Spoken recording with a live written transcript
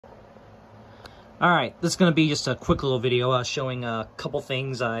Alright, this is going to be just a quick little video showing a couple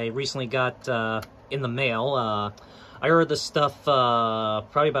things I recently got in the mail. I ordered this stuff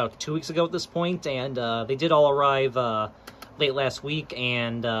probably about 2 weeks ago at this point, and they did all arrive late last week,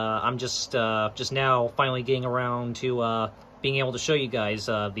 and I'm just now finally getting around to being able to show you guys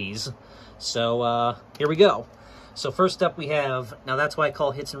these. So here we go. So first up we have, now that's why I call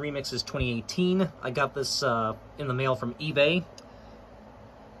Hits and Remixes 2018. I got this in the mail from eBay.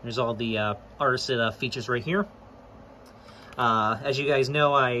 There's all the artists it features right here. As you guys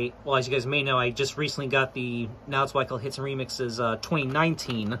know, as you guys may know, I just recently got the Now That's Why I Call Hits and Remixes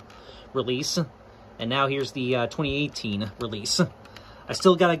 2019 release, and now here's the 2018 release. I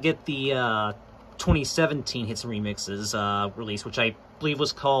still gotta get the 2017 Hits and Remixes release, which I believe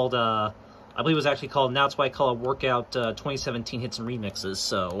was called, I believe it was actually called Now That's Why I Call It Workout 2017 Hits and Remixes.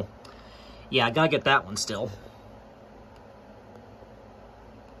 So yeah, I gotta get that one still.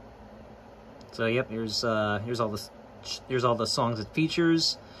 So yep, here's all the songs it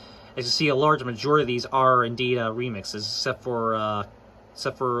features. As you see, a large majority of these are indeed remixes, except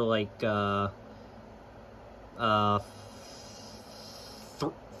for like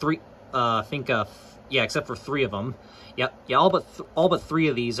three. I think yeah, except for 3 of them. Yep, yeah, all but 3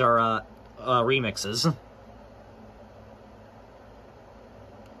 of these are remixes.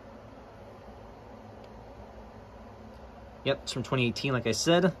 Yep, it's from 2018, like I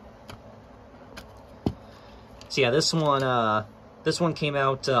said. So yeah, this one came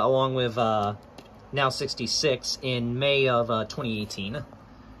out along with Now 66 in May of 2018,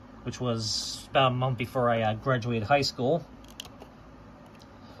 which was about a month before I graduated high school.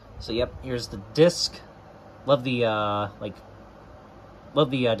 So yep, here's the disc. Love the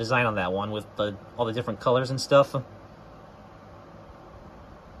design on that one with all the different colors and stuff.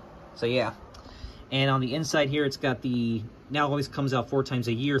 So yeah, and on the inside here, it's got the Now Always Comes Out 4 Times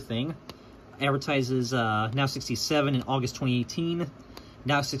a Year thing. Advertises Now 67 in August 2018,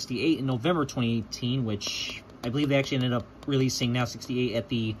 Now 68 in November 2018, which I believe they actually ended up releasing Now 68 at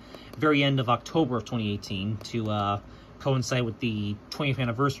the very end of October of 2018 to coincide with the 20th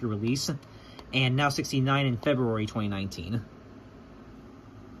anniversary release, and Now 69 in February 2019.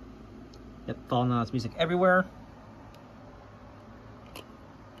 Yep, Fall Now It's Music Everywhere.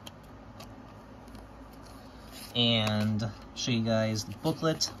 And show you guys the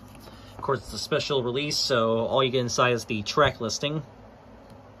booklet. Of course, it's a special release, so all you get inside is the track listing.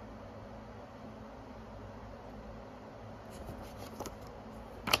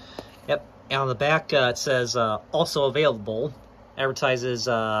 Yep, and on the back it says, also available. Advertises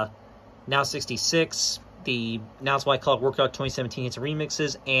Now 66, the Now That's Why I Call It Workout 2017 Hits and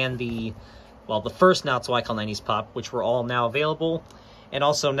Remixes, and the first Now That's Why I Call 90s Pop, which were all now available. And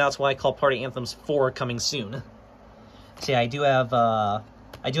also Now That's Why I Call Party Anthems 4 coming soon. So yeah, I do have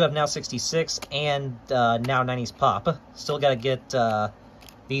Now 66 and Now 90s Pop. Still gotta get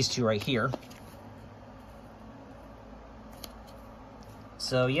these 2 right here.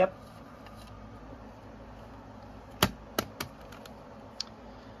 So, yep.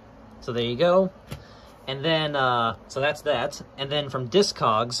 So there you go. And then, so that's that. And then from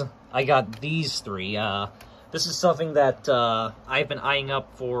Discogs, I got these 3. This is something that I've been eyeing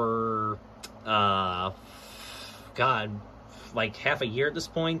up for, God, like half a year at this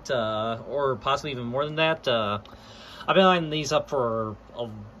point, or possibly even more than that. I've been eyeing these up for a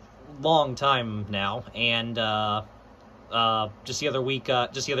long time now, and just the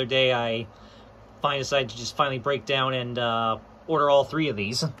other day, I decided to just finally break down and order all 3 of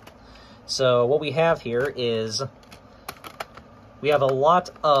these. So what we have here is we have a lot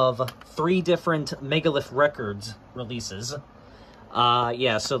of 3 different Megalith Records releases.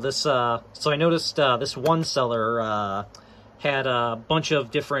 Yeah, so this, so I noticed this one seller had a bunch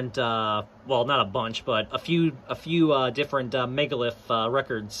of different, well, not a bunch, but a few different Megalith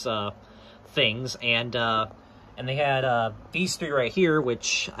Records things, and they had these 3 right here,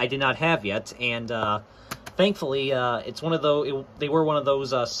 which I did not have yet, and thankfully, it's one of those. They were one of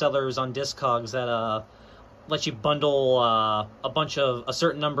those sellers on Discogs that let you bundle a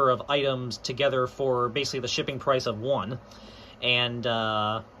certain number of items together for basically the shipping price of one, and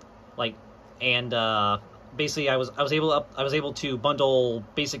basically, I was able to bundle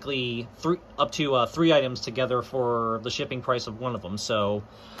basically up to 3 items together for the shipping price of one of them. So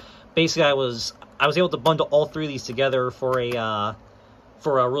basically, I was able to bundle all 3 of these together for a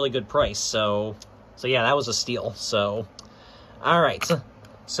really good price. So yeah, that was a steal. So all right,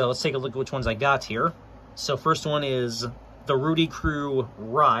 so let's take a look at which ones I got here. So first one is the Rudy Crew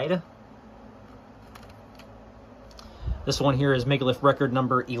Ride. This one here is Megalith record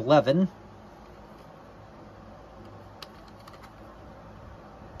number 11.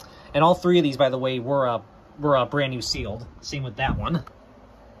 And all three of these, by the way, were brand new sealed. Same with that one.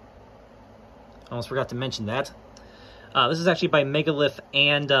 Almost forgot to mention that. This is actually by Megalith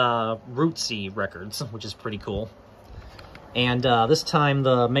and Rootsy Records, which is pretty cool. And this time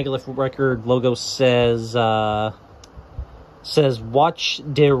the Megalith record logo says "Watch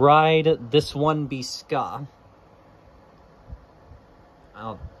de ride, this one be ska." I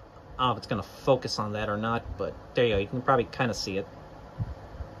don't know if it's going to focus on that or not, but there you go. You can probably kind of see it.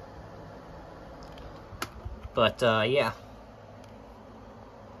 But, yeah.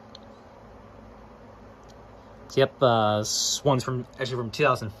 Yep, this one's actually from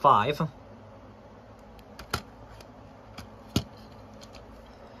 2005.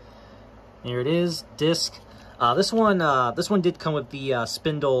 Here it is, disc. This one did come with the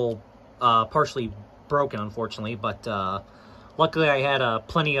spindle partially broken, unfortunately, but luckily I had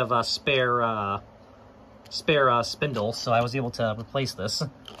plenty of spare spindles, so I was able to replace this.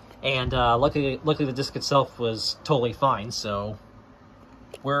 And luckily the disc itself was totally fine, so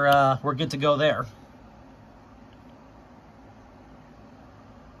we're good to go there.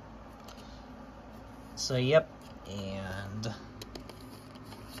 So yep, and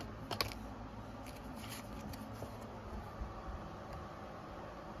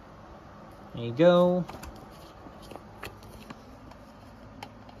there you go.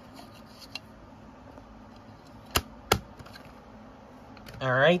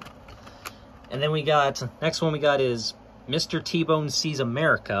 All right, and then next one we got is Mr. T-Bone Sees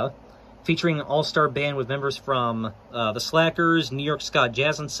America, featuring an all-star band with members from the Slackers, New York Ska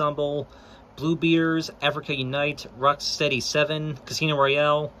Jazz Ensemble, Bluebeers, Africa Unite, Rocksteady 7, Casino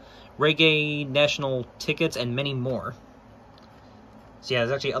Royale, Reggae National Tickets, and many more. So yeah,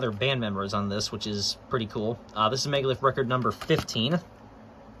 there's actually other band members on this, which is pretty cool. This is Megalith record number 15.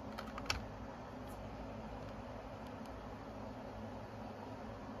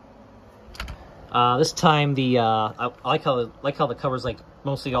 This time I like how the cover's like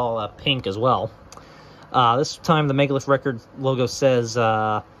mostly all pink as well. This time the Megalith record logo says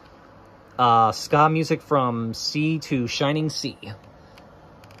ska music from sea to shining sea.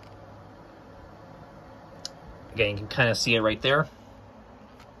 Again, you can kind of see it right there.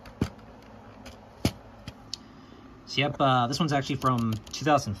 So yep, this one's actually from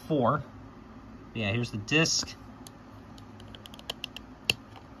 2004. Yeah, here's the disc.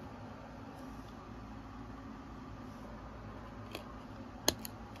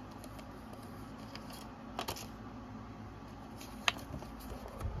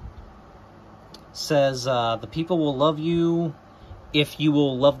 Says, the people will love you if you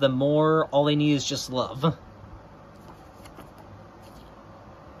will love them more. All they need is just love.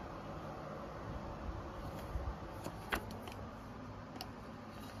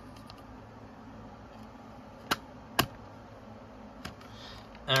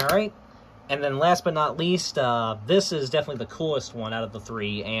 Alright, and then last but not least, this is definitely the coolest one out of the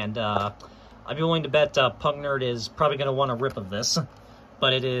three, and I'd be willing to bet Punk Nerd is probably going to want a rip of this,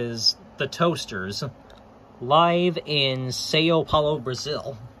 but it is the Toasters, live in Sao Paulo,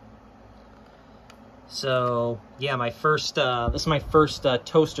 Brazil. So, yeah, this is my first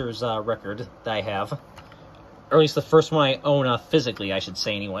Toasters record that I have, or at least the first one I own physically, I should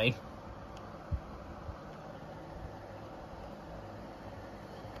say, anyway.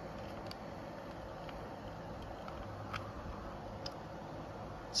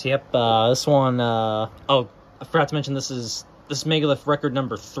 So, yep, this one, oh, I forgot to mention this is Megalith record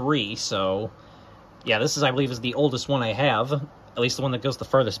number 3, so, yeah, this is, I believe, is the oldest one I have, at least the one that goes the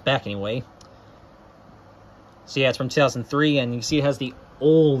furthest back, anyway. So, yeah, it's from 2003, and you can see it has the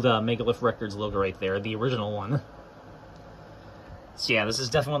old Megalith Records logo right there, the original one. So, yeah, this is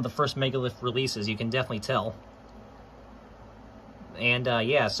definitely one of the first Megalith releases, you can definitely tell. And,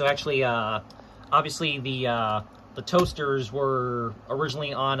 yeah, so actually, obviously, the Toasters were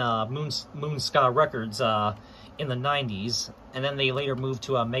originally on Moon Ska Records in the 90s, and then they later moved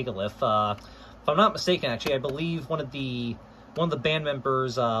to Megalith. If I'm not mistaken, actually, I believe one of the band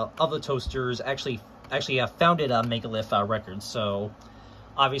members of the Toasters actually founded Megalith Records. So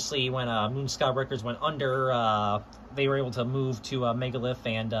obviously, when Moon Ska Records went under, they were able to move to Megalith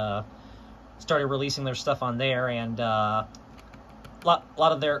and started releasing their stuff on there. And a lot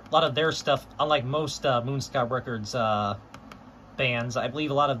of their stuff, unlike most Moon Ska Records bands, I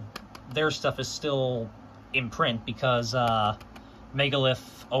believe a lot of their stuff is still in print because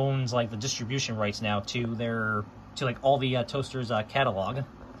Megalith owns like the distribution rights now to like all the Toasters catalog. I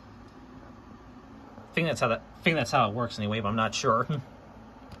think that's how it works anyway, but I'm not sure.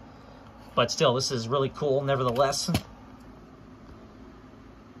 But still, this is really cool nevertheless.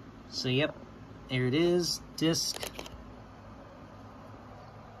 So yep, here it is, disc.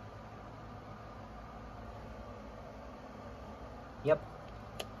 Yep.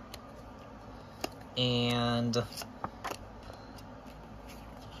 And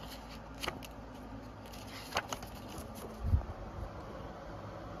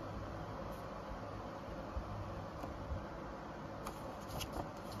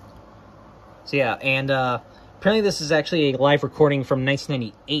so yeah, and apparently this is actually a live recording from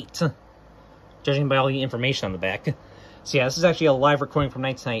 1998, judging by all the information on the back. So yeah, this is actually a live recording from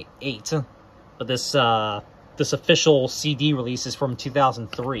 1998, but this this official CD release is from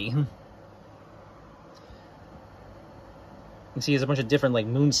 2003. You can see there's a bunch of different like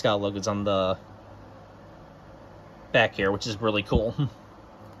Moonscout logos on the back here, which is really cool.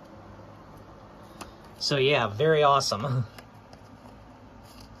 So yeah, very awesome.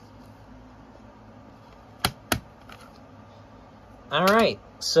 Alright,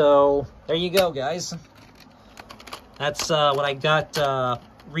 so there you go, guys. That's what I got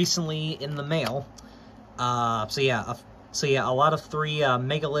recently in the mail. So yeah, a lot of 3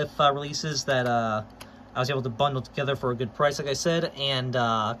 Megalith releases that I was able to bundle together for a good price, like I said, and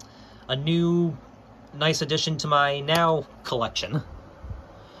a new nice addition to my Now collection.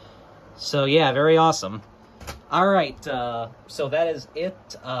 So yeah, very awesome. Alright, so that is it.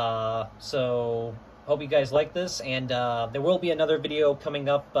 So hope you guys like this, and there will be another video coming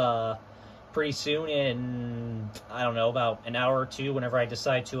up pretty soon in, I don't know, about an hour or 2 whenever I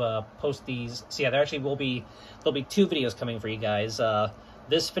decide to post these. So yeah, there'll be 2 videos coming for you guys.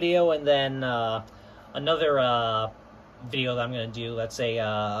 This video and then another video that I'm gonna do. Let's say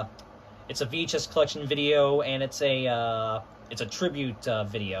it's a VHS collection video, and it's a tribute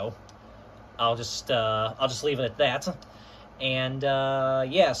video. I'll just leave it at that. And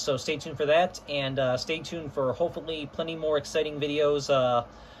yeah, so stay tuned for that, and stay tuned for hopefully plenty more exciting videos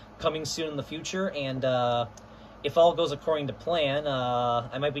coming soon in the future. And if all goes according to plan,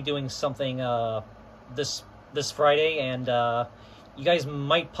 I might be doing something this Friday, and you guys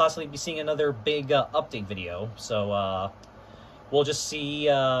might possibly be seeing another big update video. So we'll just see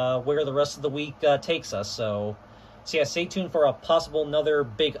where the rest of the week takes us. So yeah, stay tuned for a possible another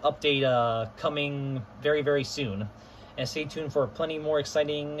big update coming very, very soon. And stay tuned for plenty more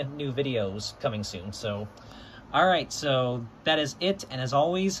exciting new videos coming soon. So, alright, so that is it. And as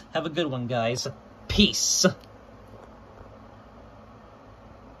always, have a good one, guys. Peace!